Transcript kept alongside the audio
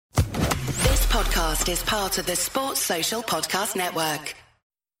podcast is part of the Sports Social Podcast Network.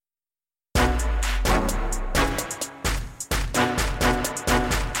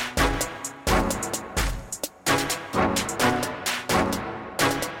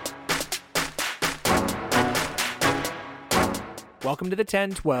 Welcome to the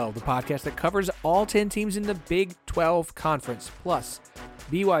 10-12, the podcast that covers all 10 teams in the Big 12 Conference, plus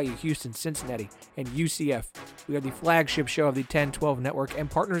BYU, Houston, Cincinnati, and UCF. We are the flagship show of the 10-12 network and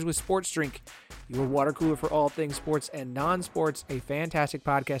partners with Sports Drink, your water cooler for all things sports and non-sports, a fantastic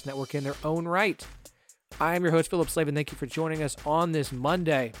podcast network in their own right. I am your host, Philip Slavin. Thank you for joining us on this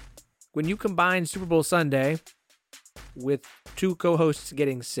Monday. When you combine Super Bowl Sunday with two co-hosts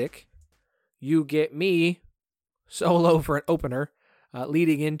getting sick, you get me solo for an opener,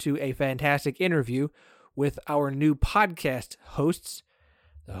 leading into a fantastic interview with our new podcast hosts,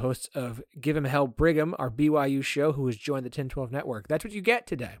 the hosts of Give 'Em Hell Brigham, our BYU show, who has joined the 10-12 network. That's what you get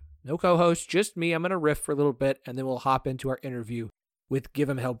today. No co-host, just me. I'm going to riff for a little bit, and then we'll hop into our interview with Give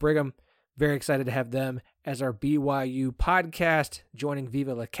 'Em Hell Brigham. Very excited to have them as our BYU podcast, joining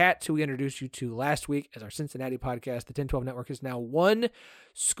Viva La Cats, who we introduced you to last week as our Cincinnati podcast. The 10-12 network is now one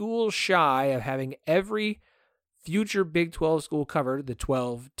school shy of having every future Big 12 school covered, the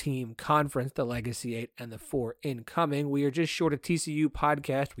 12-team conference, the Legacy 8, and the 4 incoming. We are just short of TCU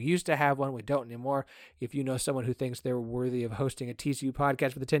podcast. We used to have one. We don't anymore. If you know someone who thinks they're worthy of hosting a TCU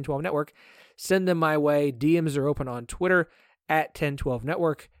podcast for the 10-12 network, send them my way. DMs are open on Twitter at 10-12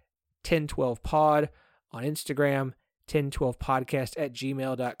 network, 10-12 pod on Instagram,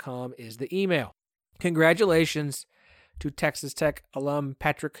 1012podcast@gmail.com is the email. Congratulations to Texas Tech alum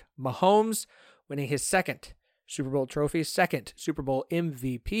Patrick Mahomes, winning his second Super Bowl trophy, second Super Bowl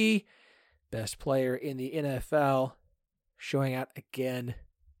MVP, best player in the NFL, showing out again.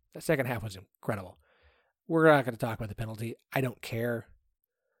 The second half was incredible. We're not going to talk about the penalty. I don't care.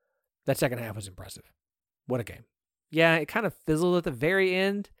 That second half was impressive. What a game. Yeah, it kind of fizzled at the very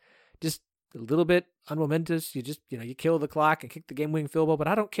end. Just a little bit unmomentous. You kill the clock and kick the game-winning field goal, but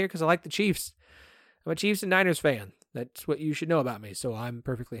I don't care because I like the Chiefs. I'm a Chiefs and Niners fan. That's what you should know about me, so I'm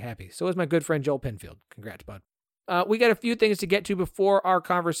perfectly happy. So is my good friend Joel Penfield. Congrats, bud. We got a few things to get to before our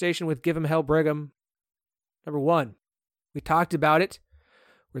conversation with Give 'Em Hell Brigham. Number one, we talked about it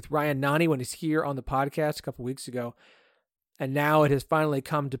with Ryan Nani when he's here on the podcast a couple weeks ago, and now it has finally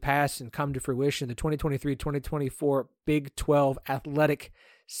come to pass and come to fruition. The 2023-2024 Big 12 athletic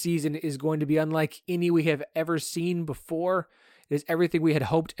season is going to be unlike any we have ever seen before. It is everything we had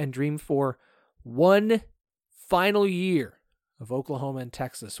hoped and dreamed for. One final year of Oklahoma and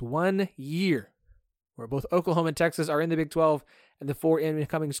Texas. 1 year where both Oklahoma and Texas are in the Big 12, and the 4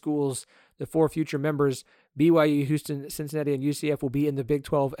 incoming schools, the 4 future members, BYU, Houston, Cincinnati, and UCF will be in the Big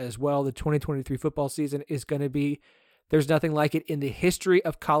 12 as well. The 2023 football season is going to be, there's nothing like it in the history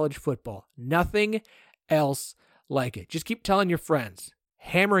of college football. Nothing else like it. Just keep telling your friends,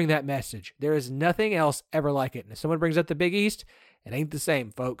 hammering that message. There is nothing else ever like it. And if someone brings up the Big East, it ain't the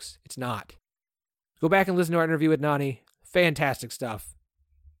same, folks. It's not. Go back and listen to our interview with Nani. Fantastic stuff.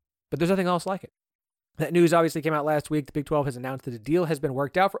 But there's nothing else like it. That news obviously came out last week. The Big 12 has announced that a deal has been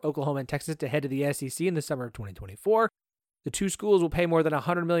worked out for Oklahoma and Texas to head to the SEC in the summer of 2024. The two schools will pay more than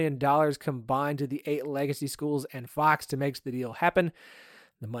 $100 million combined to the 8 legacy schools and Fox to make the deal happen.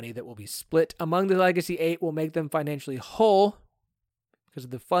 The money that will be split among the legacy 8 will make them financially whole because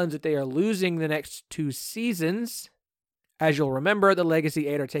of the funds that they are losing the next 2 seasons. As you'll remember, the legacy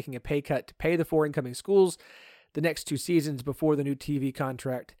 8 are taking a pay cut to pay the 4 incoming schools the next 2 seasons before the new TV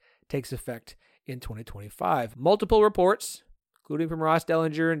contract takes effect in 2025. Multiple reports, including from Ross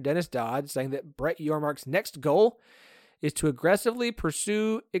Dellinger and Dennis Dodd, saying that Brett Yormark's next goal is to aggressively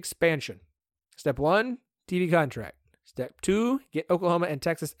pursue expansion. Step 1, TV contract. Step 2, get Oklahoma and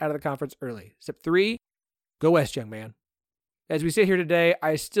Texas out of the conference early. Step 3, go West, young man. As we sit here today,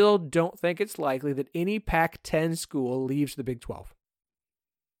 I still don't think it's likely that any Pac-10 school leaves the Big 12.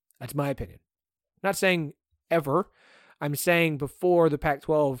 That's my opinion. I'm not saying ever. I'm saying before the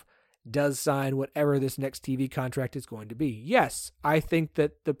Pac-12 does sign whatever this next TV contract is going to be. Yes, I think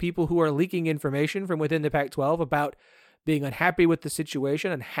that the people who are leaking information from within the Pac-12 about being unhappy with the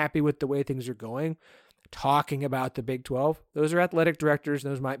situation, unhappy with the way things are going, talking about the Big 12, those are athletic directors,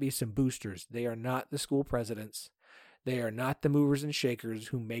 those might be some boosters. They are not the school presidents. They are not the movers and shakers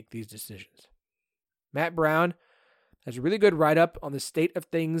who make these decisions. Matt Brown has a really good write-up on the state of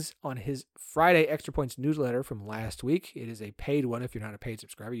things on his Friday Extra Points newsletter from last week. It is a paid one. If you're not a paid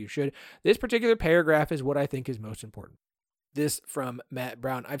subscriber, you should. This particular paragraph is what I think is most important. This from Matt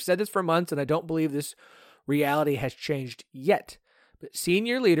Brown. I've said this for months, and I don't believe this reality has changed yet. But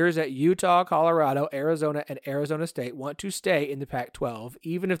senior leaders at Utah, Colorado, Arizona, and Arizona State want to stay in the Pac-12,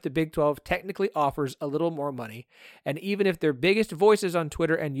 even if the Big 12 technically offers a little more money, and even if their biggest voices on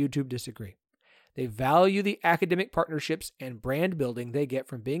Twitter and YouTube disagree. They value the academic partnerships and brand building they get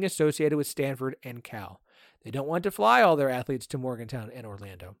from being associated with Stanford and Cal. They don't want to fly all their athletes to Morgantown and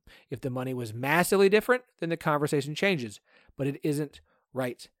Orlando. If the money was massively different, then the conversation changes, but it isn't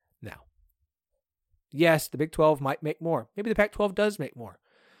right now. Yes, the Big 12 might make more. Maybe the Pac-12 does make more.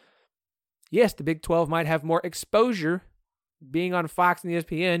 Yes, the Big 12 might have more exposure being on Fox and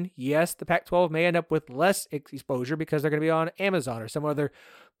ESPN. Yes, the Pac-12 may end up with less exposure because they're going to be on Amazon or some other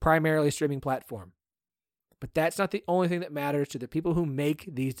primarily streaming platform. But that's not the only thing that matters to the people who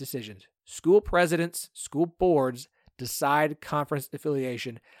make these decisions. School presidents, school boards decide conference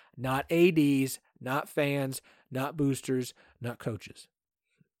affiliation, not ADs, not fans, not boosters, not coaches.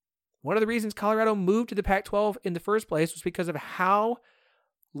 One of the reasons Colorado moved to the Pac-12 in the first place was because of how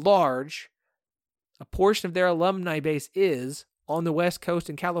large a portion of their alumni base is on the West Coast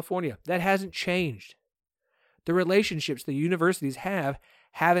in California. That hasn't changed. The relationships the universities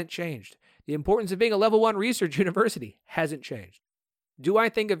haven't changed. The importance of being a level 1 research university hasn't changed. Do I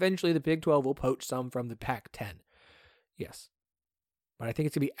think eventually the Big 12 will poach some from the Pac-10? Yes. But I think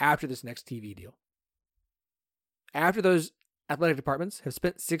it's going to be after this next TV deal. After those athletic departments have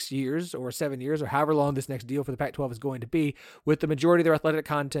spent 6 years or 7 years or however long this next deal for the Pac-12 is going to be, with the majority of their athletic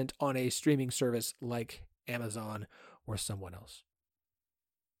content on a streaming service like Amazon or someone else.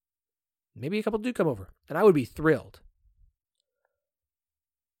 Maybe a couple do come over, and I would be thrilled.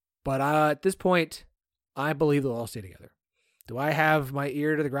 But at this point, I believe they'll all stay together. Do I have my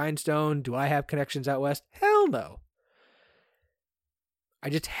ear to the grindstone? Do I have connections out west? Hell no. I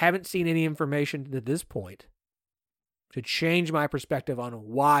just haven't seen any information at this point to change my perspective on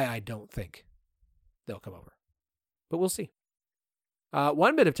why I don't think they'll come over. But we'll see.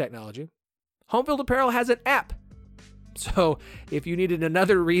 One bit of technology. Home Field Apparel has an app. So if you needed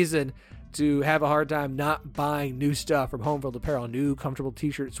another reason to have a hard time not buying new stuff from Home Field Apparel, new comfortable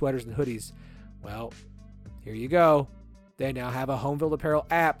t-shirts, sweaters, and hoodies, well, here you go. They now have a Home Field Apparel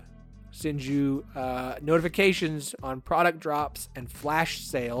app. Sends you notifications on product drops and flash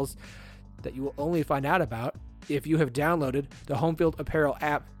sales that you will only find out about if you have downloaded the Home Field Apparel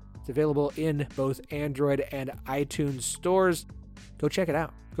app. It's available in both Android and iTunes stores. Go check it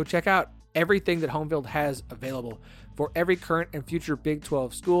out. Go check out everything that Home Field has available for every current and future Big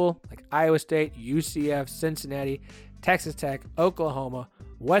 12 school, like Iowa State, UCF, Cincinnati, Texas Tech, Oklahoma,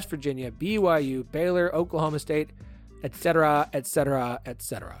 West Virginia, BYU, Baylor, Oklahoma State, etc., etc.,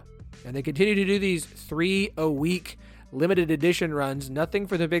 etc. And they continue to do these 3-a-week limited edition runs. Nothing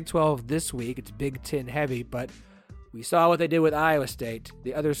for the Big 12 this week. It's Big 10 heavy, but we saw what they did with Iowa State.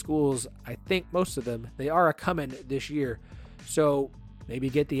 The other schools, I think most of them, they are coming this year. So maybe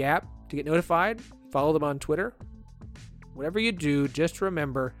get the app to get notified. Follow them on Twitter. Whatever you do, just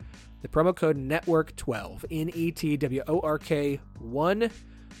remember the promo code NETWORK12,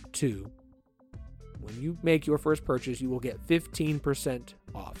 NETWORK12. When you make your first purchase, you will get 15%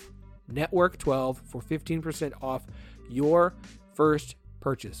 off. Network12 for 15% off your first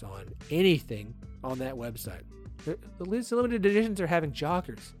purchase on anything on that website. The limited editions are having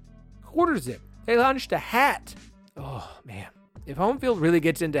joggers, quarter zip. They launched a hat. Oh, man. If Home Field really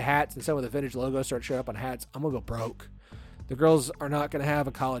gets into hats and some of the vintage logos start showing up on hats, I'm going to go broke. The girls are not going to have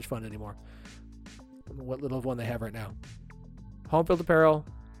a college fund anymore. I don't know what little of one they have right now. Home Field Apparel,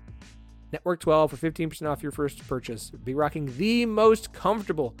 Network 12 for 15% off your first purchase. Be rocking the most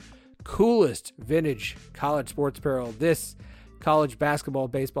comfortable, coolest vintage college sports apparel this college basketball,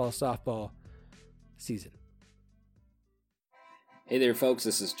 baseball, softball season. Hey there, folks.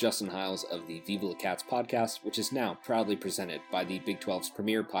 This is Justin Hiles of the Viva La Cats podcast, which is now proudly presented by the Big 12's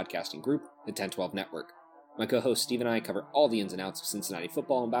premier podcasting group, the 1012 Network. My co-host Steve and I cover all the ins and outs of Cincinnati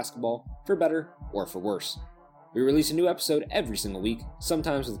football and basketball, for better or for worse. We release a new episode every single week,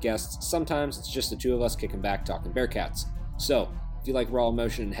 sometimes with guests, sometimes it's just the two of us kicking back talking Bearcats. So, if you like raw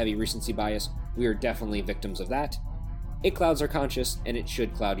emotion and heavy recency bias, we are definitely victims of that. It clouds our conscience, and it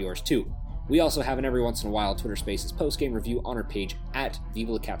should cloud yours too. We also have an every once in a while Twitter Spaces post-game review on our page at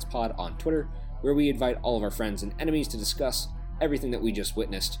Viva La Cats Pod on Twitter, where we invite all of our friends and enemies to discuss everything that we just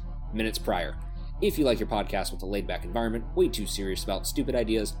witnessed minutes prior. If you like your podcast with a laid-back environment, way too serious about stupid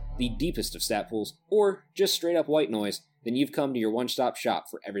ideas, the deepest of stat pools, or just straight-up white noise, then you've come to your one-stop shop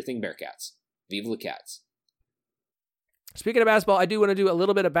for everything Bearcats. Viva La Cats. Speaking of basketball, I do want to do a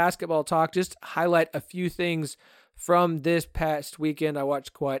little bit of basketball talk, just highlight a few things from this past weekend. I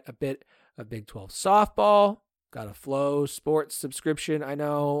watched quite a bit of Big 12 softball. Got a Flow Sports subscription. I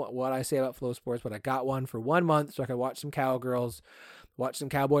know what I say about Flow Sports, but I got one for 1 month so I could watch some Cowgirls, watch some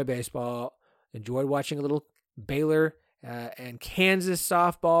Cowboy baseball, enjoyed watching a little Baylor and Kansas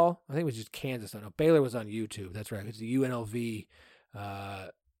softball. I think it was just Kansas. No, Baylor was on YouTube. That's right. It's the UNLV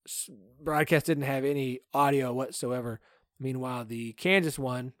broadcast didn't have any audio whatsoever. Meanwhile, the Kansas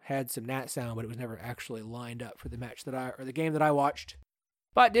one had some Nat sound, but it was never actually lined up for the the game that I watched.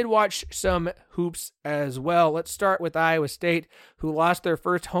 But did watch some hoops as well. Let's start with Iowa State, who lost their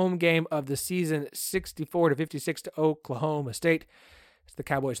first home game of the season 64-56 to Oklahoma State. It's the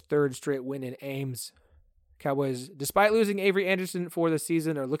Cowboys' third straight win in Ames. Cowboys, despite losing Avery Anderson for the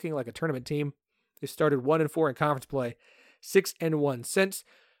season, are looking like a tournament team. They started 1-4 in conference play, 6-1 since.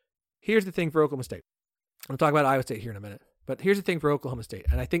 Here's the thing for Oklahoma State. I'll talk about Iowa State here in a minute. But here's the thing for Oklahoma State,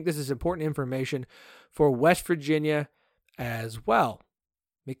 and I think this is important information for West Virginia as well.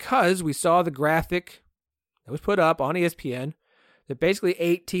 Because we saw the graphic that was put up on ESPN that basically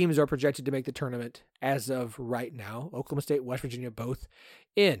 8 teams are projected to make the tournament as of right now. Oklahoma State, West Virginia, both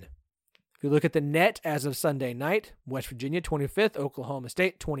in. If you look at the net as of Sunday night, West Virginia 25th, Oklahoma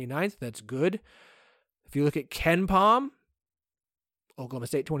State 29th. That's good. If you look at KenPom, Oklahoma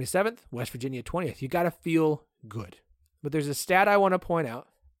State 27th, West Virginia 20th. You got to feel good. But there's a stat I want to point out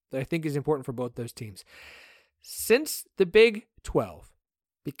that I think is important for both those teams. Since the Big 12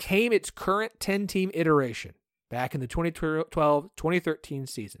 became its current 10-team iteration back in the 2012-2013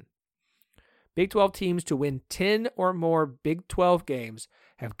 season, Big 12 teams to win 10 or more Big 12 games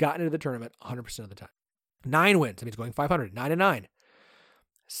have gotten into the tournament 100% of the time. 9 wins. That means going 500. 9-9.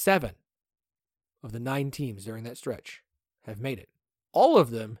 7 of the 9 teams during that stretch have made it. All of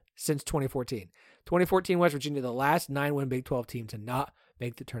them since 2014. 2014, West Virginia, the last 9-win Big 12 team to not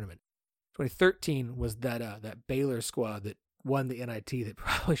make the tournament. 2013 was that Baylor squad that won the NIT that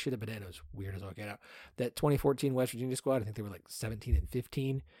probably should have been in. It was weird as all get out. That 2014 West Virginia squad, I think they were like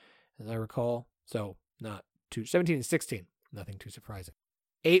 17-15, as I recall. So not too 17-16, nothing too surprising.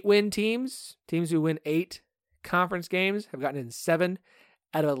 8-win teams who win 8 conference games have gotten in 7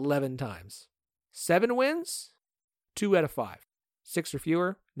 out of 11 times. 7 wins, 2 out of 5. 6 or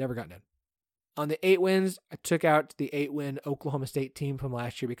fewer, never gotten in. On the 8 wins, I took out the 8-win Oklahoma State team from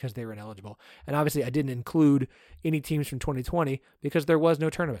last year because they were ineligible. And obviously, I didn't include any teams from 2020 because there was no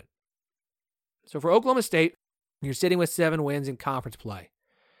tournament. So for Oklahoma State, you're sitting with 7 wins in conference play.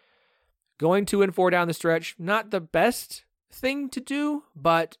 Going 2-4 down the stretch, not the best thing to do,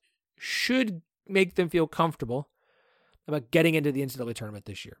 but should make them feel comfortable about getting into the NCAA tournament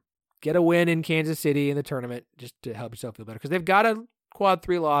this year. Get a win in Kansas City in the tournament just to help yourself feel better because they've got a quad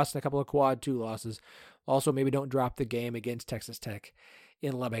 3 loss and a couple of quad 2 losses. Also, maybe don't drop the game against Texas Tech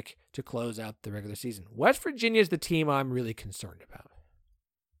in Lubbock to close out the regular season. West Virginia is the team I'm really concerned about.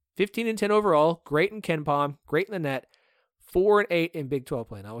 15-10 overall, great in KenPom, great in the net, 4-8 in Big 12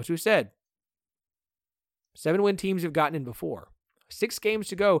 play. Now, as we said, 7-win teams have gotten in before. 6 games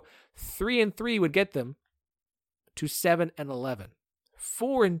to go, 3-3 would get them to 7-11.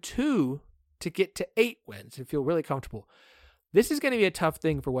 4-2 to get to 8 wins and feel really comfortable. This is going to be a tough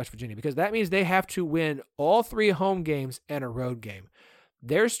thing for West Virginia because that means they have to win all 3 home games and a road game.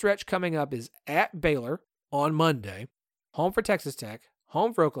 Their stretch coming up is at Baylor on Monday, home for Texas Tech,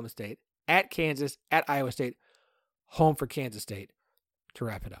 home for Oklahoma State, at Kansas, at Iowa State, home for Kansas State to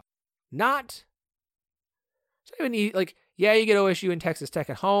wrap it up. Not even you get OSU and Texas Tech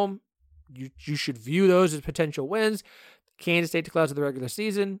at home. You should view those as potential wins. Kansas State to close of the regular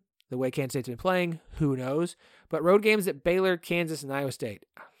season. The way Kansas State's been playing, who knows? But road games at Baylor, Kansas, and Iowa State.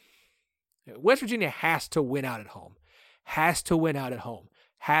 West Virginia has to win out at home. Has to win out at home.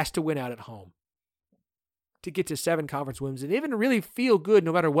 Has to win out at home to get to 7 conference wins and even really feel good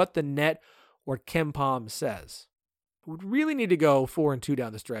no matter what the net or KenPom says. Would really need to go 4-2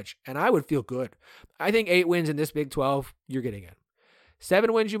 down the stretch, and I would feel good. I think 8 wins in this Big 12, you're getting in.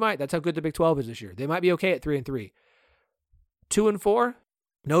 7 wins, you might. That's how good the Big 12 is this year. They might be okay at 3-3. 2-4,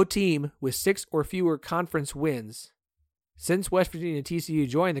 no team with 6 or fewer conference wins since West Virginia and TCU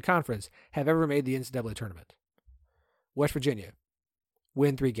joined the conference have ever made the NCAA tournament. West Virginia,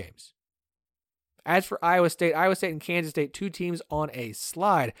 win 3 games. As for Iowa State and Kansas State, 2 teams on a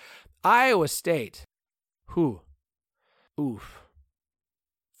slide. Iowa State,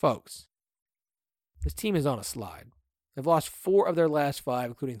 folks, this team is on a slide. They've lost 4 of their last 5,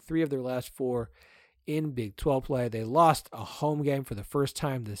 including 3 of their last 4 in Big 12 play. They lost a home game for the first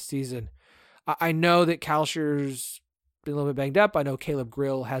time this season. I know that Kalsher's been a little bit banged up. I know Caleb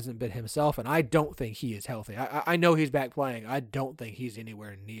Grill hasn't been himself, and I don't think he is healthy. I know he's back playing. I don't think he's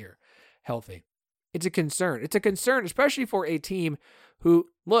anywhere near healthy. It's a concern. It's a concern, especially for a team who,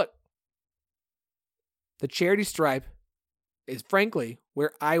 look, The charity stripe is frankly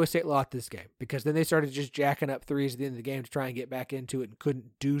where Iowa State lost this game, because then they started just jacking up threes at the end of the game to try and get back into it and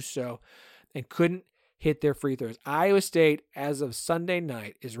couldn't do so and couldn't hit their free throws. Iowa State, as of Sunday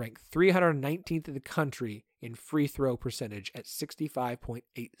night, is ranked 319th in the country in free throw percentage at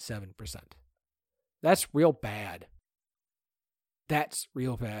 65.87%. That's real bad. That's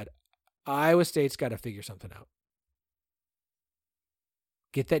real bad. Iowa State's got to figure something out.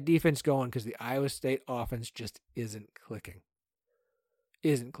 Get that defense going, because the Iowa State offense just isn't clicking.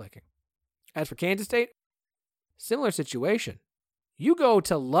 As for Kansas State, similar situation. You go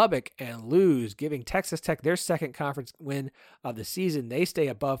to Lubbock and lose, giving Texas Tech their second conference win of the season. They stay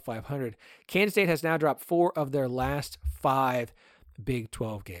above 500. Kansas State has now dropped 4 of their last 5 Big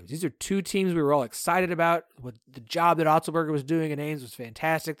 12 games. These are 2 teams we were all excited about. What the job that Otzelberger was doing in Ames was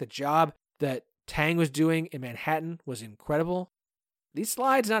fantastic. The job that Tang was doing in Manhattan was incredible. These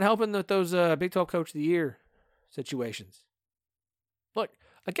slides not helping with those Big 12 Coach of the Year situations. Look,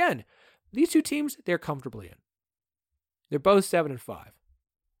 again, these 2 teams, they're comfortably in. They're both 7-5.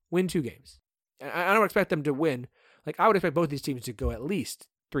 Win 2 games. And I don't expect them to win. Like, I would expect both these teams to go at least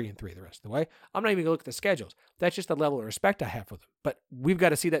 3-3 the rest of the way. I'm not even going to look at the schedules. That's just the level of respect I have for them. But we've got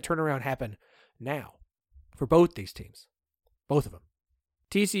to see that turnaround happen now for both these teams. Both of them.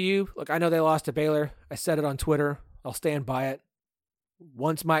 TCU, look, I know they lost to Baylor. I said it on Twitter. I'll stand by it.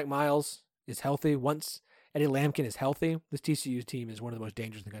 Once Mike Miles is healthy, once Eddie Lampkin is healthy, this TCU team is one of the most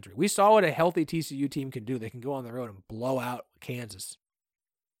dangerous in the country. We saw what a healthy TCU team can do. They can go on the road and blow out Kansas.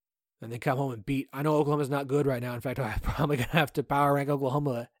 And they come home and beat. I know Oklahoma's not good right now. In fact, I'm probably going to have to power rank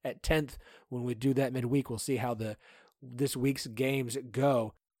Oklahoma at 10th when we do that midweek. We'll see how this week's games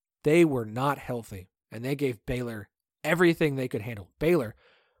go. They were not healthy, and they gave Baylor everything they could handle. Baylor,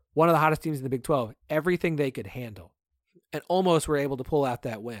 one of the hottest teams in the Big 12, everything they could handle, and almost were able to pull out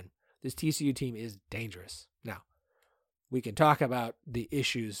that win. This TCU team is dangerous. Now, we can talk about the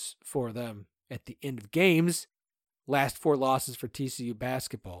issues for them at the end of games. Last 4 losses for TCU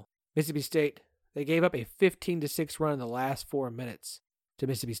basketball. Mississippi State, they gave up a 15-6 run in the last 4 minutes to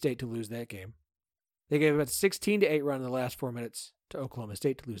Mississippi State to lose that game. They gave up a 16-8 run in the last 4 minutes to Oklahoma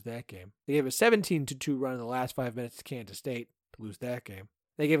State to lose that game. They gave a 17-2 run in the last 5 minutes to Kansas State to lose that game.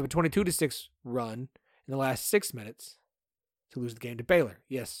 They gave up a 22-6 run in the last 6 minutes to lose the game to Baylor.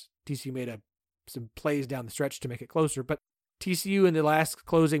 Yes, TCU made some plays down the stretch to make it closer, but TCU in the last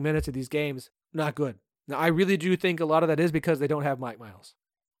closing minutes of these games, not good. Now, I really do think a lot of that is because they don't have Mike Miles.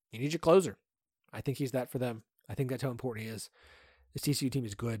 You need your closer. I think he's that for them. I think that's how important he is. This TCU team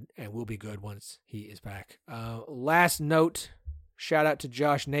is good and will be good once he is back. Last note, shout out to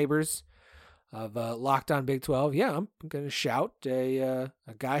Josh Neighbors of Locked On Big 12. Yeah, I'm going to shout a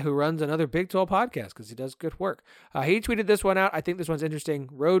guy who runs another Big 12 podcast because he does good work. He tweeted this one out. I think this one's interesting.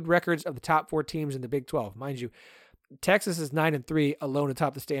 Road records of the top 4 teams in the Big 12. Mind you, Texas is 9-3 alone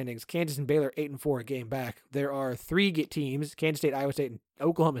atop the standings. Kansas and Baylor 8-4 a game back. There are 3 teams, Kansas State, Iowa State, and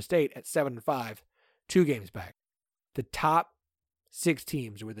Oklahoma State at 7-5, 2 games back. The top 6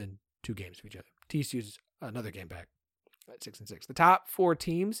 teams are within 2 games of each other. TCU's another game back at 6-6. The top 4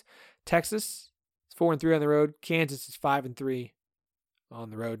 teams, Texas is 4-3 on the road. Kansas is 5-3 on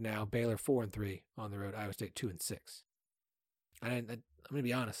the road now. Baylor 4-3 on the road. Iowa State 2-6. I'm going to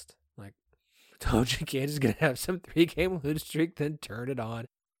be honest. Told you Kansas is going to have some 3-game losing streak, then turn it on.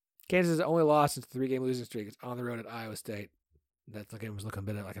 Kansas has only lost since the 3-game losing streak. It's on the road at Iowa State. That game was looking a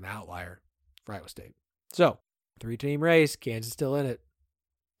bit like an outlier for Iowa State. So, 3-team race. Kansas still in it.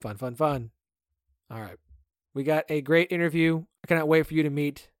 Fun. All right. We got a great interview. I cannot wait for you to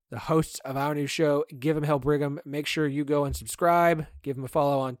meet the hosts of our new show, Give 'em Hell Brigham. Make sure you go and subscribe. Give them a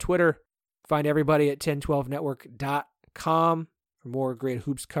follow on Twitter. Find everybody at 1012network.com. For more great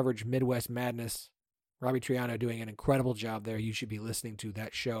hoops coverage, Midwest Madness. Robbie Triano doing an incredible job there. You should be listening to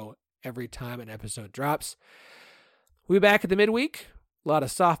that show every time an episode drops. We'll be back at the midweek. A lot of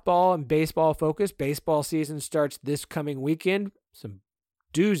softball and baseball focus. Baseball season starts this coming weekend. Some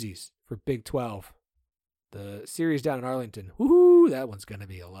doozies for Big 12. The series down in Arlington. Woohoo! That one's going to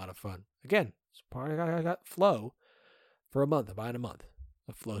be a lot of fun. Again, I got Flow for a month. I'm buying a month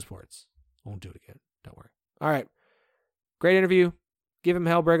of Flow Sports. Won't do it again. Don't worry. All right. Great interview. Give him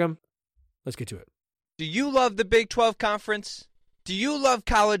hell, Brigham. Let's get to it. Do you love the Big 12 Conference? Do you love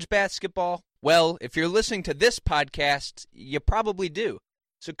college basketball? Well, if you're listening to this podcast, you probably do.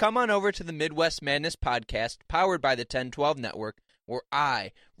 So come on over to the Midwest Madness podcast, powered by the 1012 Network, where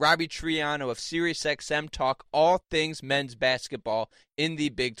I, Robbie Triano of SiriusXM, talk all things men's basketball in the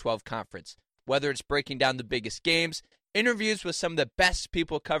Big 12 Conference. Whether it's breaking down the biggest games, interviews with some of the best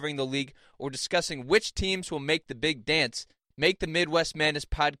people covering the league, or discussing which teams will make the big dance, make the Midwest Madness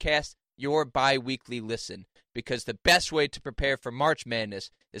podcast your bi-weekly listen, because the best way to prepare for March Madness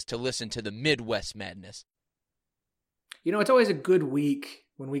is to listen to the Midwest Madness. You know, it's always a good week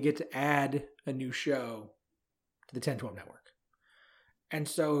when we get to add a new show to the 1012 network. And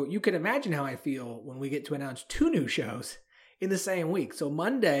so you can imagine how I feel when we get to announce 2 new shows in the same week. So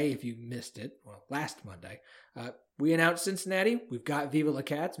Monday, if you missed it, well, last Monday, we announced Cincinnati. We've got Viva La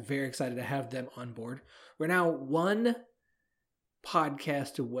Cats. Very excited to have them on board. We're now 1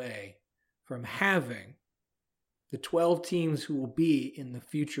 podcast away from having the 12 teams who will be in the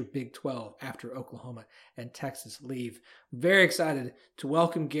future Big 12 after Oklahoma and Texas leave. Very excited to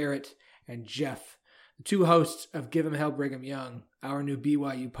welcome Garrett and Jeff, the 2 hosts of Give 'em Hell Brigham Young, our new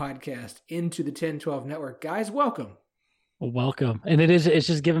BYU podcast, into the 1012 network. Guys, welcome. Well, welcome. And it's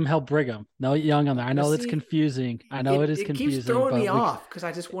just Give 'em Hell Brigham. No Young on there. I know it's confusing. I know it is confusing. It keeps throwing me off because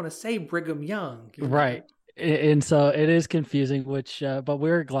I just want to say Brigham Young. Right. And so it is confusing, but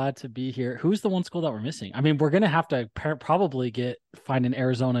we're glad to be here. Who's the one school that we're missing? I mean, we're going to have to probably find an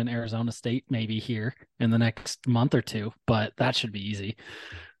Arizona and Arizona State maybe here in the next month or 2, but that should be easy.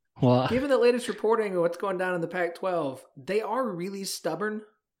 Well, given the latest reporting of what's going down in the Pac-12, they are really stubborn.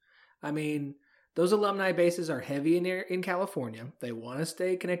 I mean, those alumni bases are heavy in California. They want to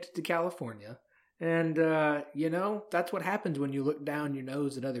stay connected to California. And, that's what happens when you look down your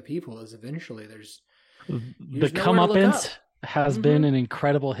nose at other people, is eventually the comeuppance has been an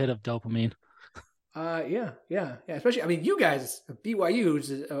incredible hit of dopamine. Yeah. Especially, I mean, you guys, BYU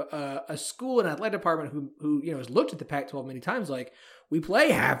is a school and athletic department who has looked at the Pac-12 many times. Like, we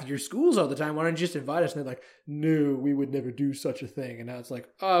play half your schools all the time. Why don't you just invite us? And they're like, no, we would never do such a thing. And now it's like,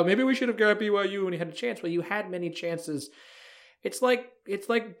 oh, maybe we should have got BYU when you had a chance. Well, you had many chances. It's like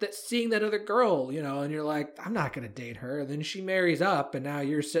seeing that other girl, and you're like, I'm not going to date her. And then she marries up, and now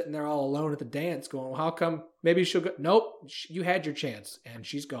you're sitting there all alone at the dance going, well, how come? Maybe she'll go. Nope, you had your chance, and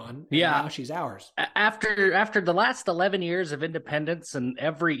she's gone. And now she's ours. After the last 11 years of independence, and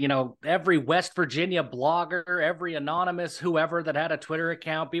every West Virginia blogger, every anonymous whoever that had a Twitter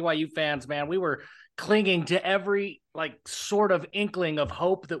account, BYU fans, man, we were clinging to every sort of inkling of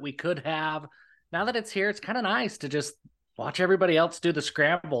hope that we could have. Now that it's here, it's kind of nice to just watch everybody else do the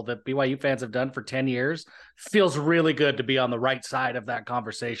scramble that BYU fans have done for 10 years. Feels really good to be on the right side of that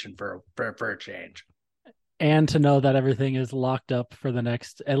conversation for a change. And to know that everything is locked up for the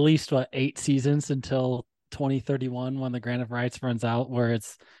next, at least 8 seasons until 2031, when the grant of rights runs out, where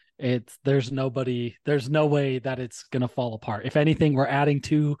there's no way that it's going to fall apart. If anything, we're adding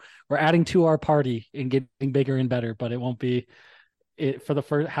to our party and getting bigger and better, but it won't be it for the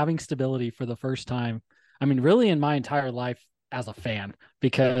first, having stability for the first time. I mean, really in my entire life as a fan,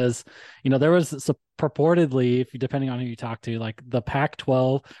 because, there was purportedly, depending on who you talk to, like the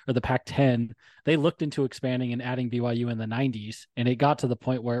Pac-12 or the Pac-10, they looked into expanding and adding BYU in the 90s. And it got to the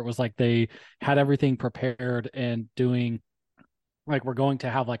point where it was like they had everything prepared and doing, like, we're going to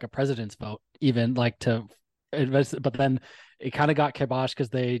have like a president's vote, even like to invest. But then it kind of got kiboshed because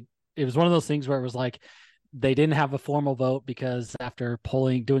it was one of those things where it was like, they didn't have a formal vote because after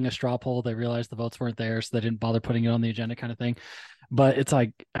doing a straw poll, they realized the votes weren't there. So they didn't bother putting it on the agenda, kind of thing. But it's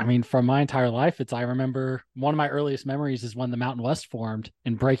like, I mean, from my entire life, I remember one of my earliest memories is when the Mountain West formed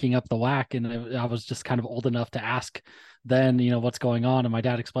and breaking up the WAC. And I was just kind of old enough to ask then, what's going on, and my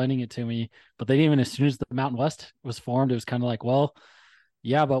dad explaining it to me. But then even as soon as the Mountain West was formed, it was kind of like, well,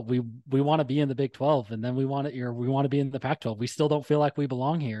 yeah, but we want to be in the Big 12, and then we want to be in the Pac-12. We still don't feel like we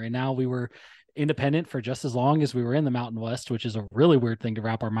belong here. And now we were independent for just as long as we were in the Mountain West, which is a really weird thing to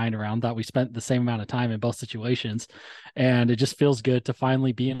wrap our mind around, that we spent the same amount of time in both situations. And it just feels good to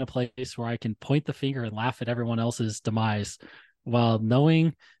finally be in a place where I can point the finger and laugh at everyone else's demise while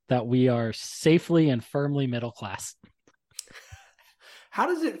knowing that we are safely and firmly middle class. How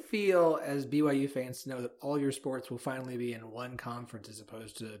does it feel as BYU fans to know that all your sports will finally be in one conference as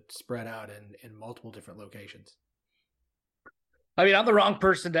opposed to spread out in multiple different locations? I mean, I'm the wrong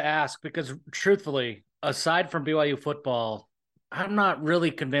person to ask because, truthfully, aside from BYU football, I'm not really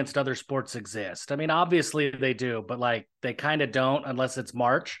convinced other sports exist. I mean, obviously they do, but they kind of don't unless it's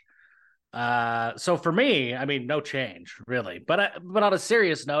March. So for me, I mean, no change really. But on a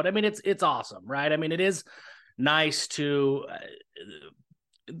serious note, I mean, it's awesome, right? I mean, it is nice to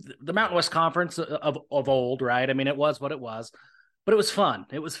the Mountain West Conference of old, right? I mean, it was what it was. But it was fun.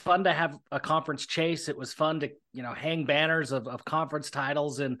 It was fun to have a conference chase. It was fun to, hang banners of conference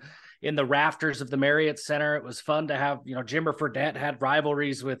titles in the rafters of the Marriott Center. It was fun to have, Jimmer Fredette had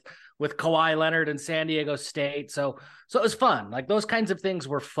rivalries with Kawhi Leonard and San Diego State. So it was fun. Like, those kinds of things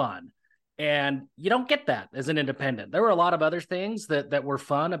were fun. And you don't get that as an independent. There were a lot of other things that were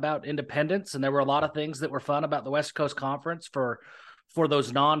fun about independence. And there were a lot of things that were fun about the West Coast Conference for for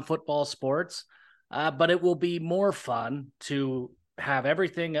those non-football sports. But it will be more fun to have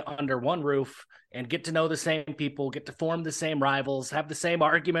everything under one roof and get to know the same people, get to form the same rivals, have the same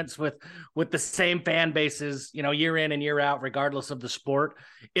arguments with the same fan bases, year in and year out, regardless of the sport.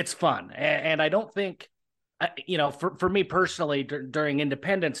 It's fun. And I don't think, for me personally, during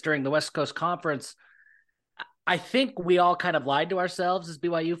independence, during the West Coast Conference, I think we all kind of lied to ourselves as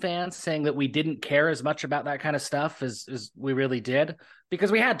BYU fans, saying that we didn't care as much about that kind of stuff as we really did,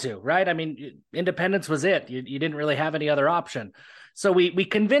 because we had to, right? I mean, independence was it. You didn't really have any other option. So we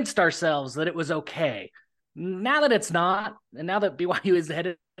convinced ourselves that it was okay. Now that it's not, and now that BYU is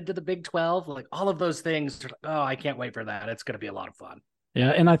headed to the Big 12, like all of those things, oh, I can't wait for that. It's going to be a lot of fun.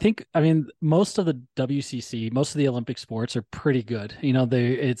 Yeah, and I think, most of the WCC, most of the Olympic sports are pretty good.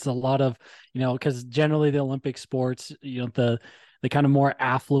 It's a lot of, because generally the Olympic sports, the kind of more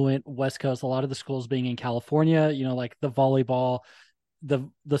affluent West Coast, a lot of the schools being in California, like the volleyball, the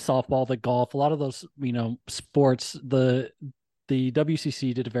softball, the golf, a lot of those, sports, the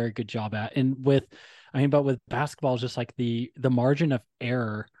WCC did a very good job at. And but with basketball, just like the margin of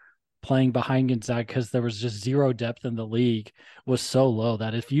error playing behind Gonzaga, because there was just zero depth in the league, was so low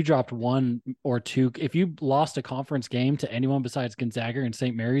that if you dropped one or two, if you lost a conference game to anyone besides Gonzaga and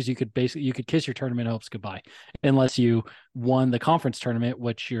St. Mary's, you could kiss your tournament hopes goodbye, unless you won the conference tournament,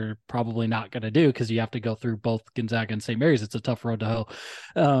 which you're probably not going to do because you have to go through both Gonzaga and St. Mary's. It's a tough road to hoe.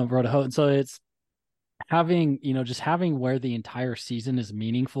 And so it's having where the entire season is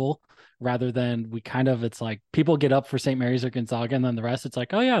meaningful, rather than it's like people get up for St. Mary's or Gonzaga and then the rest, it's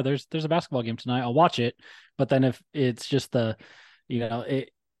like, oh yeah, there's a basketball game tonight, I'll watch it. But then if it's just it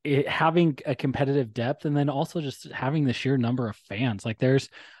having a competitive depth, and then also just having the sheer number of fans, like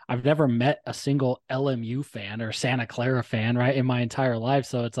I've never met a single LMU fan or Santa Clara fan, right, in my entire life.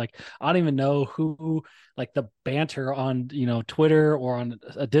 So it's like, I don't even know who, like the banter on, Twitter or on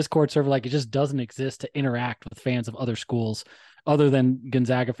a Discord server, like it just doesn't exist to interact with fans of other schools other than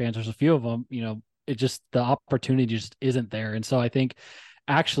Gonzaga fans. There's a few of them, it just, the opportunity just isn't there. And so I think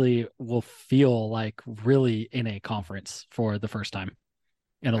actually we'll feel like really in a conference for the first time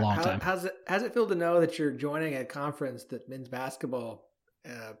in a long time. How's it feel to know that you're joining a conference that men's basketball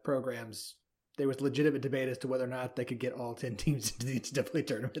programs, there was legitimate debate as to whether or not they could get all 10 teams into the NCAA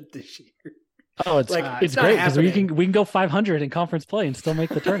tournament this year? Oh, it's great because we can go 500 in conference play and still make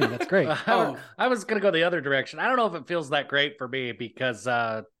the tournament. That's great. I was going to go the other direction. I don't know if it feels that great for me because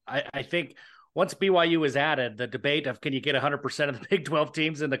I think once BYU is added, the debate of can you get 100% of the Big 12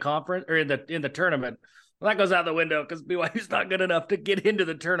 teams in the conference or in the tournament, well, that goes out the window because BYU's not good enough to get into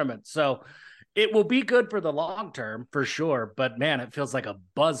the tournament. So it will be good for the long term for sure. But man, it feels like a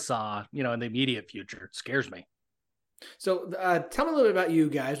buzzsaw, in the immediate future. It scares me. So tell me a little bit about you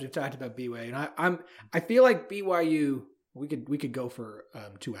guys. We've talked about BYU, and I feel like BYU, we could go for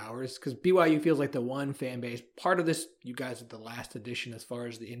 2 hours because BYU feels like the one fan base. Part of this, you guys are the last edition as far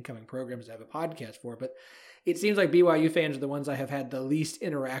as the incoming programs I have a podcast for, but it seems like BYU fans are the ones I have had the least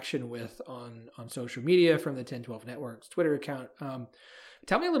interaction with on social media from the 10-12 Network's Twitter account.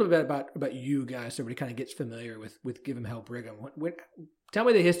 Tell me a little bit about you guys so everybody kind of gets familiar with Give 'em Hell Brigham. Tell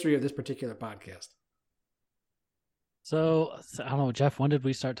me the history of this particular podcast. So I don't know, Jeff, when did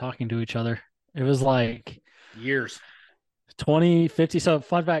we start talking to each other? It was like years. 2050. So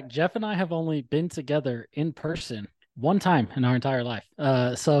fun fact, Jeff and I have only been together in person one time in our entire life.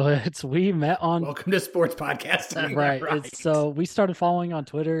 So we met on Welcome to Sports Podcasting. Right. So we started following on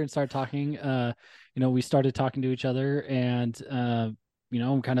Twitter and started talking, we started talking to each other and,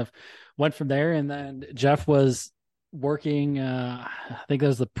 kind of went from there. And then Jeff was working, I think that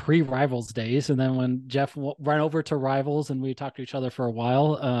was the pre-Rivals days. And then when Jeff ran over to Rivals and we talked to each other for a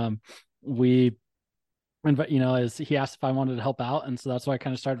while, as he asked if I wanted to help out. And so that's why I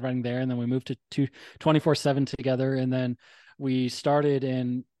kind of started running there. And then we moved to 24/7 together. And then we started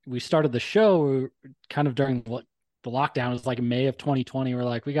the show kind of during the lockdown. It was like May of 2020. We're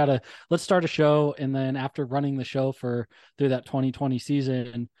like, let's start a show. And then after running the show through that 2020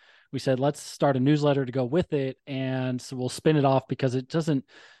 season, we said, let's start a newsletter to go with it. And so we'll spin it off because it doesn't,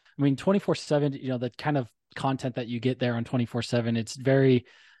 24/7, the kind of content that you get there on 24/7, it's very,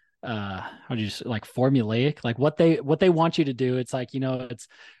 formulaic, like what they want you to do. It's like, it's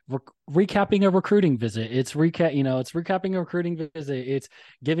recapping a recruiting visit. It's recapping a recruiting visit. It's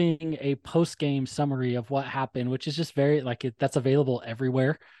giving a post-game summary of what happened, which is just very that's available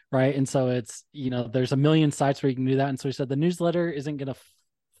everywhere. Right. And so it's, there's a million sites where you can do that. And so we said the newsletter isn't going to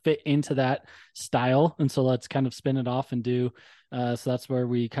fit into that style. And so let's kind of spin it off and do, so that's where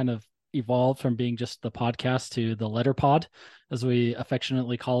we kind of evolved from being just the podcast to the letter pod, as we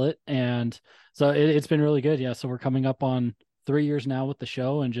affectionately call it. And so it's been really good. Yeah. So we're coming up on 3 years now with the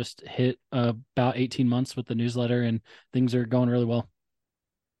show and just hit about 18 months with the newsletter, and things are going really well.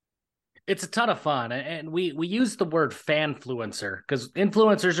 It's a ton of fun, and we use the word fanfluencer because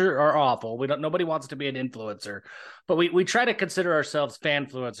influencers are awful. Nobody wants to be an influencer, but we try to consider ourselves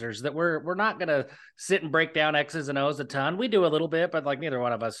fanfluencers. That we're not going to sit and break down X's and O's a ton. We do a little bit, but like neither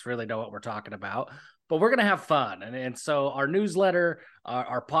one of us really know what we're talking about. But we're going to have fun, and so our newsletter,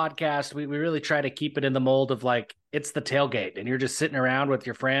 our podcast, we really try to keep it in the mold of like it's the tailgate, and you're just sitting around with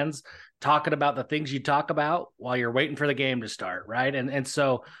your friends talking about the things you talk about while you're waiting for the game to start, right? And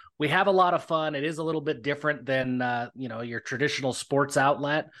so we have a lot of fun. It is a little bit different than your traditional sports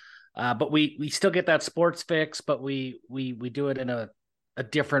outlet, but we still get that sports fix, but we do it in a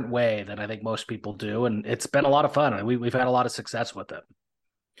different way than I think most people do, and it's been a lot of fun. And we've had a lot of success with it.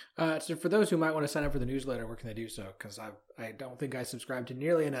 So for those who might want to sign up for the newsletter, where can they do so? Because I don't think I subscribe to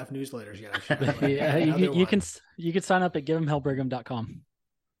nearly enough newsletters yet. You can sign up at givehimhellbrigham.com.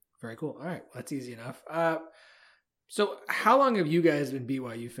 Very cool. All right, well, that's easy enough. So how long have you guys been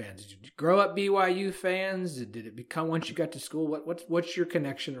BYU fans? Did you grow up BYU fans? Did it become once you got to school? What's your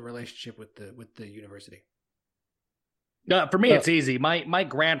connection and relationship with the university? For me, it's easy. My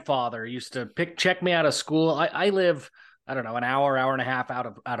grandfather used to check me out of school. I live, I don't know, an hour and a half out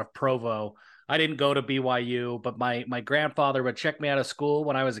of Provo. I didn't go to BYU, but my grandfather would check me out of school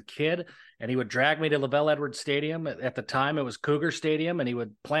when I was a kid, and he would drag me to LaVell Edwards Stadium. At the time, it was Cougar Stadium, and he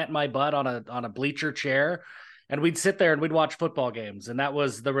would plant my butt on a bleacher chair. And we'd sit there and we'd watch football games. And that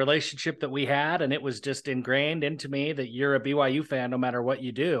was the relationship that we had. And it was just ingrained into me that you're a BYU fan no matter what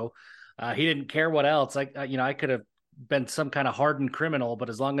you do. He didn't care what else. I could have been some kind of hardened criminal, but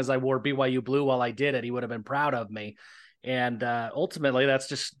as long as I wore BYU blue while I did it, he would have been proud of me. And ultimately, that's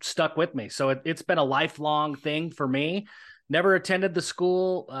just stuck with me. So it's been a lifelong thing for me. Never attended the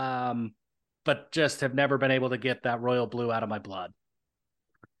school, but just have never been able to get that royal blue out of my blood.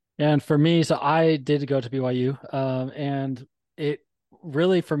 And for me, so I did go to BYU, and it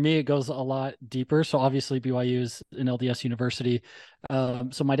really, for me, it goes a lot deeper. So obviously BYU is an LDS university.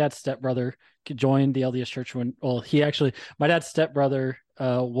 So my dad's stepbrother joined the LDS church my dad's stepbrother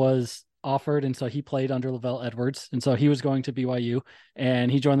was offered, and so he played under LaVell Edwards, and so he was going to BYU,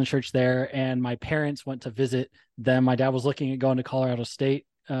 and he joined the church there. And my parents went to visit them. My dad was looking at going to Colorado State,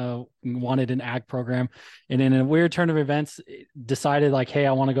 wanted an ag program, and in a weird turn of events decided like, hey,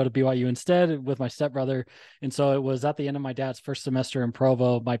 I want to go to BYU instead with my stepbrother. And so it was at the end of my dad's first semester in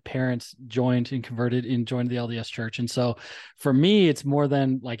Provo, my parents joined and converted and joined the LDS church. And so for me, it's more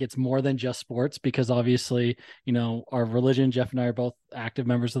than just sports, because obviously, our religion, Jeff and I are both active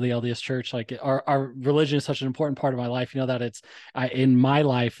members of the LDS church. Like our religion is such an important part of my life, that in my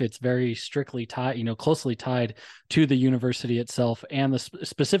life, it's very strictly tied, closely tied to the university itself and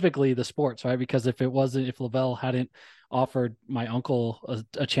specifically the sports, right? Because if LaVell hadn't offered my uncle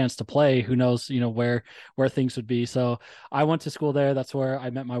a chance to play, who knows, where things would be. So I went to school there. That's where I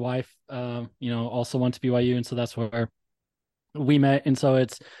met my wife, also went to BYU. And so that's where we met. And so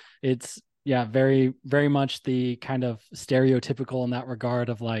it's very, very much the kind of stereotypical in that regard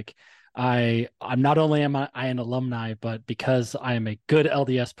of like, I'm not only am I an alumni, but because I am a good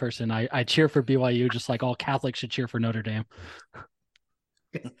LDS person, I cheer for BYU just like all Catholics should cheer for Notre Dame.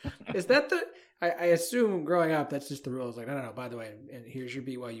 Is that I assume growing up, that's just the rules. Like, no, by the way, and here's your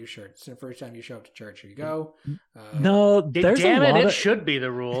BYU shirt. It's the first time you show up to church. Here you go. No, there's it should be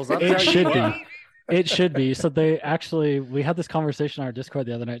the rules. It should be. It should be. So we had this conversation on our Discord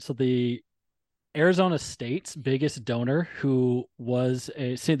the other night. So the Arizona State's biggest donor, who was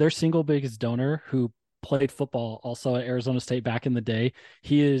their single biggest donor, who played football also at Arizona State back in the day,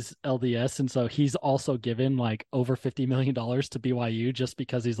 he is LDS, and so he's also given like over $50 million to BYU just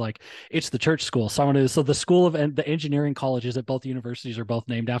because he's like, it's the church school. So the school of the engineering colleges at both universities are both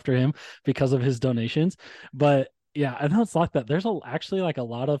named after him because of his donations. But yeah, I know it's like that. There's actually like a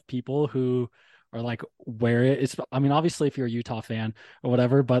lot of people who or like where it's, I mean, obviously if you're a Utah fan or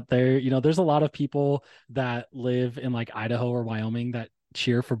whatever, but there's a lot of people that live in like Idaho or Wyoming that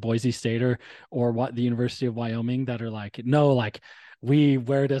cheer for Boise State or what the University of Wyoming that are like, no, like we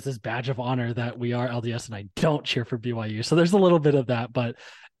wear it as this badge of honor that we are LDS and I don't cheer for BYU. So there's a little bit of that, but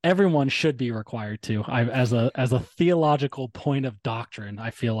everyone should be required to. As a theological point of doctrine,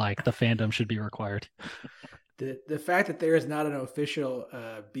 I feel like the fandom should be required. The fact that there is not an official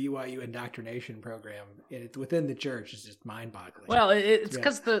BYU indoctrination program within the church is just mind-boggling. Well, it's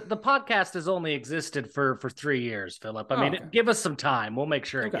because the podcast has only existed for 3 years, Philip. I mean, give us some time. We'll make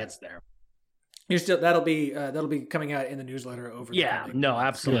sure it gets there. That'll be coming out in the newsletter over.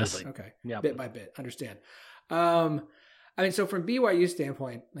 Absolutely. Yes. Okay. Yeah. Bit by bit. Understand. I mean, so from BYU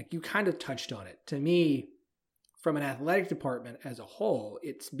standpoint, like you kind of touched on it. To me, from an athletic department as a whole,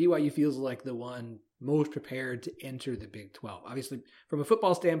 it's BYU feels like the one most prepared to enter the Big 12. Obviously, from a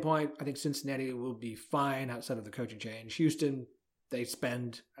football standpoint, I think Cincinnati will be fine outside of the coaching change. Houston, they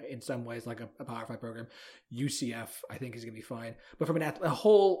spend in some ways like a Power 5 program. UCF, I think, is going to be fine. But from a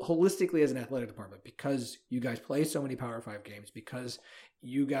whole, holistically as an athletic department, because you guys play so many Power 5 games, because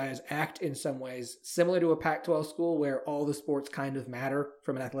you guys act in some ways similar to a Pac-12 school where all the sports kind of matter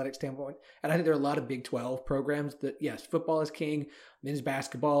from an athletic standpoint. And I think there are a lot of Big 12 programs that, yes, football is king. Men's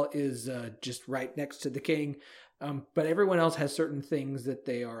basketball is just right next to the king. But everyone else has certain things that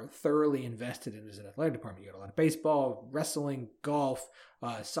they are thoroughly invested in as an athletic department. You got a lot of baseball, wrestling, golf,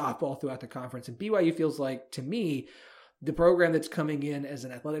 softball throughout the conference. And BYU feels like, to me, the program that's coming in as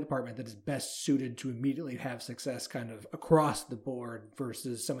an athletic department that is best suited to immediately have success kind of across the board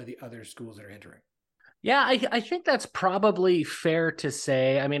versus some of the other schools that are entering. Yeah, I think that's probably fair to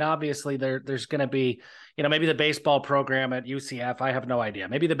say. I mean, obviously there's going to be, maybe the baseball program at UCF, I have no idea.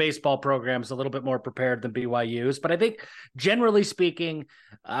 Maybe the baseball program is a little bit more prepared than BYU's, but I think generally speaking,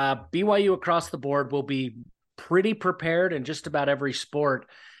 BYU across the board will be pretty prepared in just about every sport.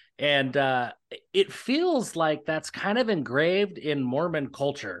 And it feels like that's kind of engraved in Mormon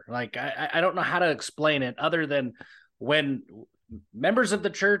culture. Like, I don't know how to explain it other than when members of the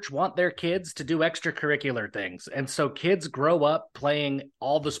church want their kids to do extracurricular things. And so kids grow up playing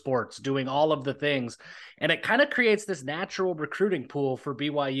all the sports, doing all of the things. And it kind of creates this natural recruiting pool for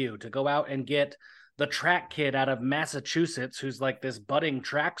BYU to go out and get the track kid out of Massachusetts who's like this budding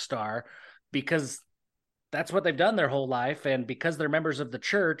track star, because that's what they've done their whole life. And because they're members of the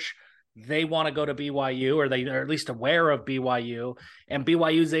church, they want to go to BYU, or they are at least aware of BYU, and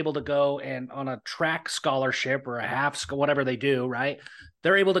BYU is able to go and on a track scholarship or a half, whatever they do, right?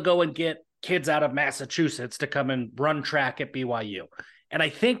 They're able to go and get kids out of Massachusetts to come and run track at BYU. And I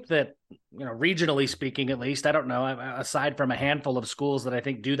think that, regionally speaking, at least, I don't know, aside from a handful of schools that I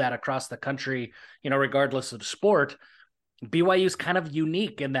think do that across the country, regardless of sport, BYU is kind of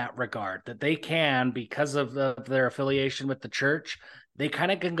unique in that regard, that they can, because of their affiliation with the church, they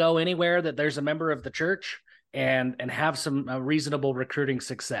kind of can go anywhere that there's a member of the church and have some reasonable recruiting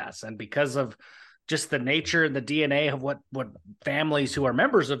success. And because of just the nature and the DNA of what families who are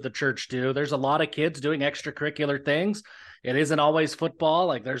members of the church do, there's a lot of kids doing extracurricular things. It isn't always football.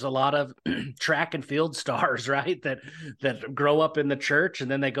 Like, there's a lot of track and field stars, right, that grow up in the church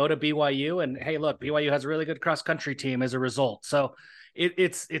and then they go to BYU, and hey, look, BYU has a really good cross country team as a result. So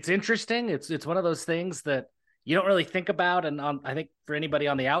it's interesting. It's one of those things that you don't really think about. And I think for anybody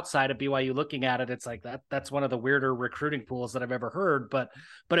on the outside of BYU looking at it, it's like that's one of the weirder recruiting pools that I've ever heard. But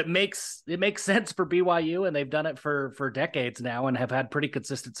it makes sense for BYU, and they've done it for decades now and have had pretty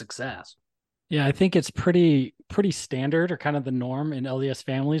consistent success. Yeah, I think it's pretty standard, or kind of the norm in LDS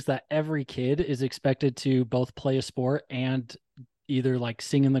families, that every kid is expected to both play a sport and either like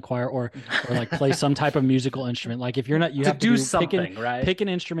sing in the choir or like play some type of musical instrument. Like, if you're not, you have to do something, right? Pick an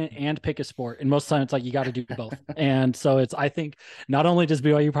instrument and pick a sport. And most of the time it's like, you got to do both. And so I think not only does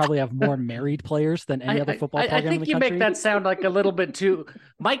BYU probably have more married players than any other football program in the country. I think you make that sound like a little bit too,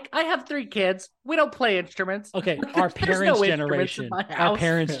 Mike, I have 3 kids. We don't play instruments. Okay. Our parents' generation,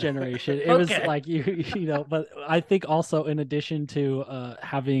 it was like, but I think also in addition to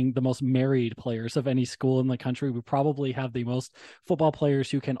having the most married players of any school in the country, we probably have the most football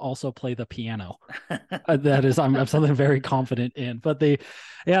players who can also play the piano. That is, I'm something very confident in. But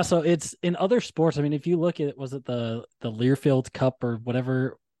so it's in other sports. I mean, if you look at, was it the Learfield Cup or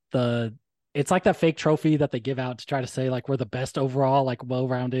whatever, it's like that fake trophy that they give out to try to say like we're the best overall, like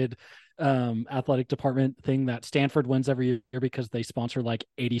well-rounded athletic department thing that Stanford wins every year because they sponsor like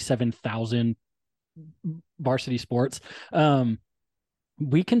 87,000 varsity sports.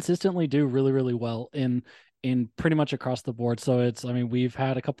 We consistently do really, really well in pretty much across the board. So we've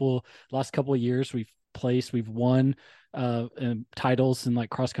had last couple of years, we've won titles in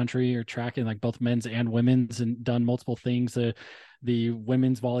like cross country or track in like both men's and women's, and done multiple things. The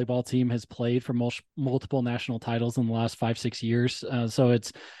women's volleyball team has played for multiple national titles in the last 5-6 years. So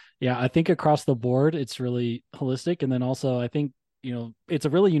I think across the board, it's really holistic. And then also I think, it's a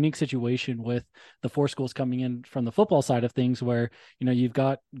really unique situation with the 4 schools coming in from the football side of things, where, you've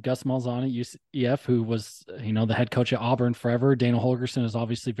got Gus Malzahn at UCF, who was, the head coach at Auburn forever. Dana Holgerson is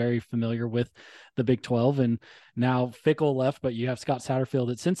obviously very familiar with the Big 12, and now Fickle left, but you have Scott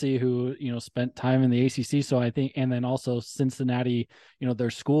Satterfield at Cincy, who, spent time in the ACC. So I think, and then also Cincinnati,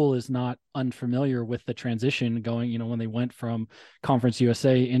 their school is not unfamiliar with the transition going, when they went from Conference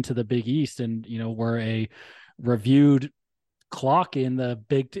USA into the Big East, and, were a reviewed clock in the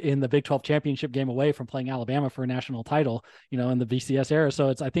Big 12 championship game away from playing Alabama for a national title, in the BCS era.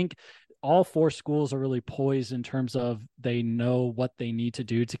 So I think all four schools are really poised in terms of they know what they need to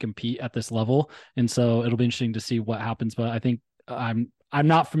do to compete at this level. And so it'll be interesting to see what happens. But I think I'm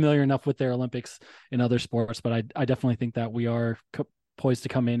not familiar enough with their Olympics in other sports, but I definitely think that we are poised to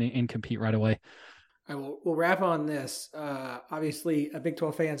come in and compete right away. All right, we'll wrap on this. Obviously, a Big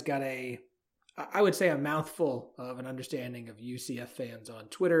 12 fan's got I would say a mouthful of an understanding of UCF fans on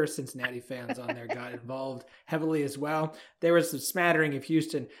Twitter. Cincinnati fans on there got involved heavily as well. There was some smattering of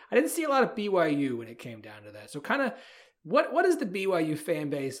Houston. I didn't see a lot of BYU when it came down to that. So kind of what is the BYU fan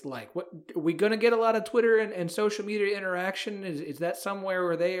base like? What are we going to get a lot of Twitter and social media interaction? Is that somewhere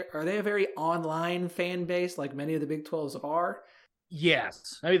where are they a very online fan base like many of the Big 12s are?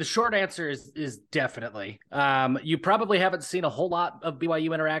 Yes. I mean, the short answer is definitely. You probably haven't seen a whole lot of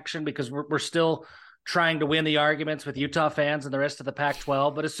BYU interaction because we're still trying to win the arguments with Utah fans and the rest of the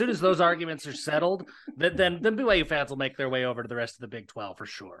Pac-12. But as soon as those arguments are settled, then BYU fans will make their way over to the rest of the Big 12 for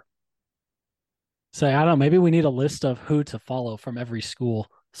sure. So I don't know, maybe we need a list of who to follow from every school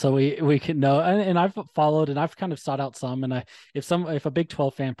so we can know. And I've followed and I've kind of sought out some. And if a Big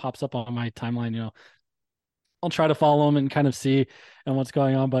 12 fan pops up on my timeline, I'll try to follow them and kind of see and what's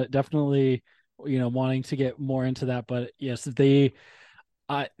going on, but definitely, wanting to get more into that. But yes, when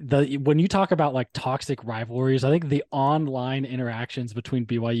you talk about like toxic rivalries, I think the online interactions between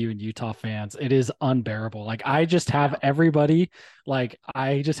BYU and Utah fans, it is unbearable. Like I just have everybody, like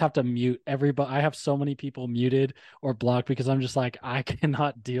I just have to mute everybody. I have so many people muted or blocked because I'm just like, I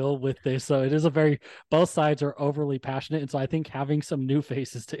cannot deal with this. So it is both sides are overly passionate. And so I think having some new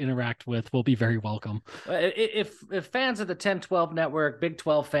faces to interact with will be very welcome. If fans of the 10-12 network, Big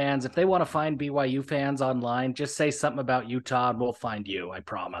 12 fans, if they want to find BYU fans online, just say something about Utah and we'll find you. I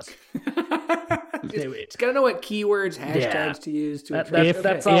promise. Just gotta know what keywords, hashtags to use to attract.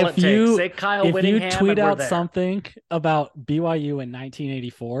 That's all it takes. Say Kyle Whittingham. If you tweet out something about BYU in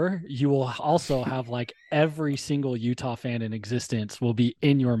 1984, you will also have like every single Utah fan in existence will be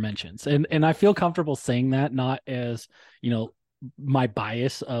in your mentions. And I feel comfortable saying that, not as, my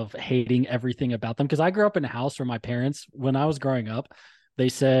bias of hating everything about them. Because I grew up in a house where my parents, when I was growing up, they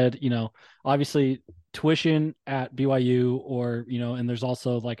said, obviously tuition at BYU or, and there's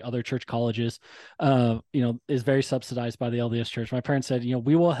also like other church colleges, is very subsidized by the LDS Church. My parents said,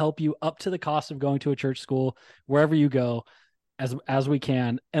 we will help you up to the cost of going to a church school, wherever you go as we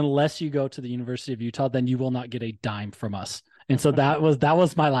can, unless you go to the University of Utah, then you will not get a dime from us. And so that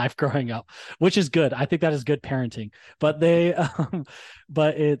was my life growing up, which is good. I think that is good parenting, but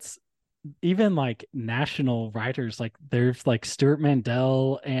but it's, even like national writers, like there's like Stuart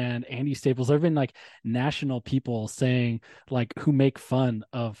Mandel and Andy Staples, there have been like national people saying like who make fun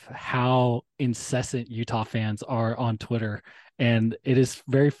of how incessant Utah fans are on Twitter. And it is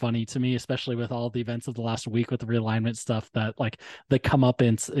very funny to me, especially with all the events of the last week with the realignment stuff, that like the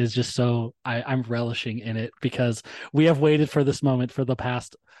comeuppance is just so I'm relishing in it because we have waited for this moment for the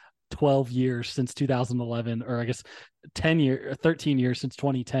past 12 years since 2011, or I guess 13 years since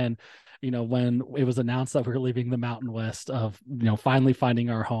 2010. When it was announced that we were leaving the Mountain West, of, finally finding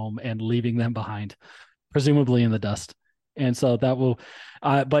our home and leaving them behind, presumably in the dust. And so that will,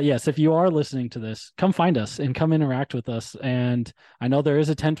 but yes, if you are listening to this, come find us and come interact with us. And I know there is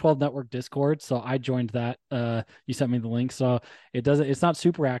a 10-12 network Discord, so I joined that. You sent me the link. So it's not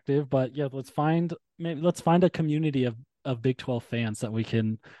super active, but yeah, let's find a community of Big 12 fans that we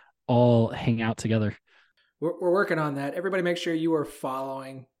can all hang out together. We're working on that. Everybody make sure you are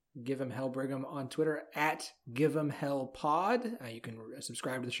following Give 'em Hell Brigham on Twitter at Give 'em Hell Pod. You can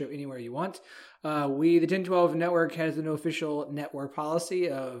subscribe to the show anywhere you want. The 10-12 network has an official network policy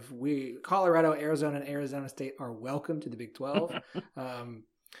of Colorado, Arizona, and Arizona State are welcome to the Big 12.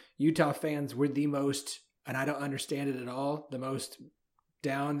 Utah fans were the most, and I don't understand it at all, the most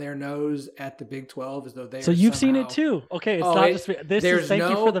down their nose at the Big 12 as though they. So you've seen it too. Okay, it's not just this. Thank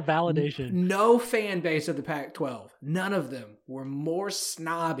you for the validation. No fan base of the Pac-12, none of them were more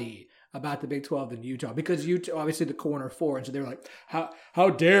snobby about the Big 12 than Utah, because Utah obviously the corner four, and so they were like, "How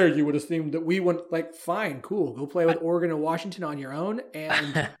dare you would assume that we want like fine, cool, go play with Oregon and Washington on your own."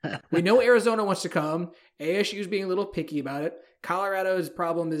 And we know Arizona wants to come. ASU's being a little picky about it. Colorado's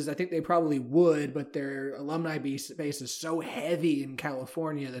problem is I think they probably would, but their alumni base is so heavy in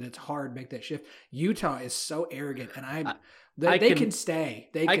California that it's hard to make that shift. Utah is so arrogant, and they can stay.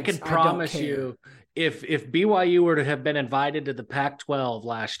 I can promise you, if BYU were to have been invited to the Pac-12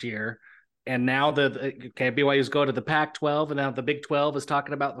 last year, and now BYU's go to the Pac-12, and now the Big 12 is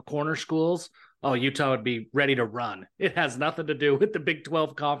talking about the corner schools, Utah would be ready to run. It has nothing to do with the Big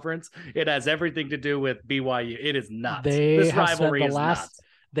 12 conference. It has everything to do with BYU. It is nuts. This rivalry is nuts.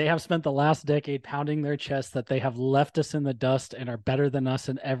 They have spent the last decade pounding their chest that they have left us in the dust and are better than us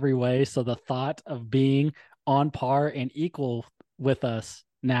in every way. So the thought of being on par and equal with us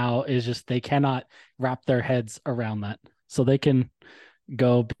now is just, they cannot wrap their heads around that. So they can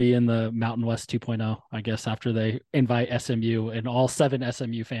go be in the Mountain West 2.0, I guess, after they invite SMU and all 7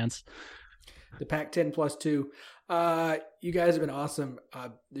 SMU fans. The Pac-10 +2. You guys have been awesome.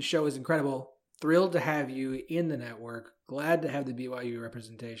 The show is incredible. Thrilled to have you in the network. Glad to have the BYU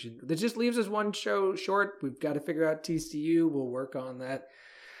representation. That just leaves us one show short. We've got to figure out TCU. We'll work on that.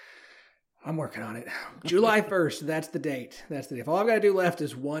 I'm working on it. July 1st. That's the date. If all I've got to do left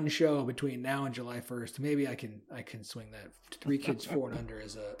is one show between now and July 1st, maybe I can swing that. 3 kids 4 and under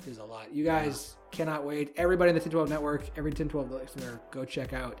is a lot. You guys cannot wait. Everybody in the 1012 network, every 1012 listener, go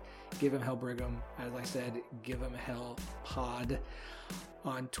check out Give Him Hell Brigham. As I said, Give Him Hell Pod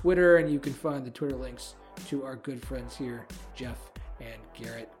on Twitter, and you can find the Twitter links to our good friends here, Jeff and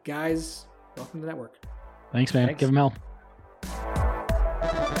Garrett. Guys, welcome to the network. Thanks, man. Give Him Hell.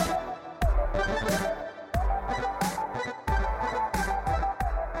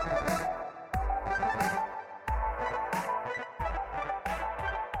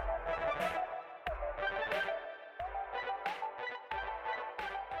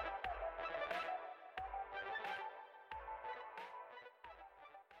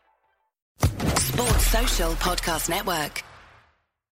 Sports Social Podcast Network.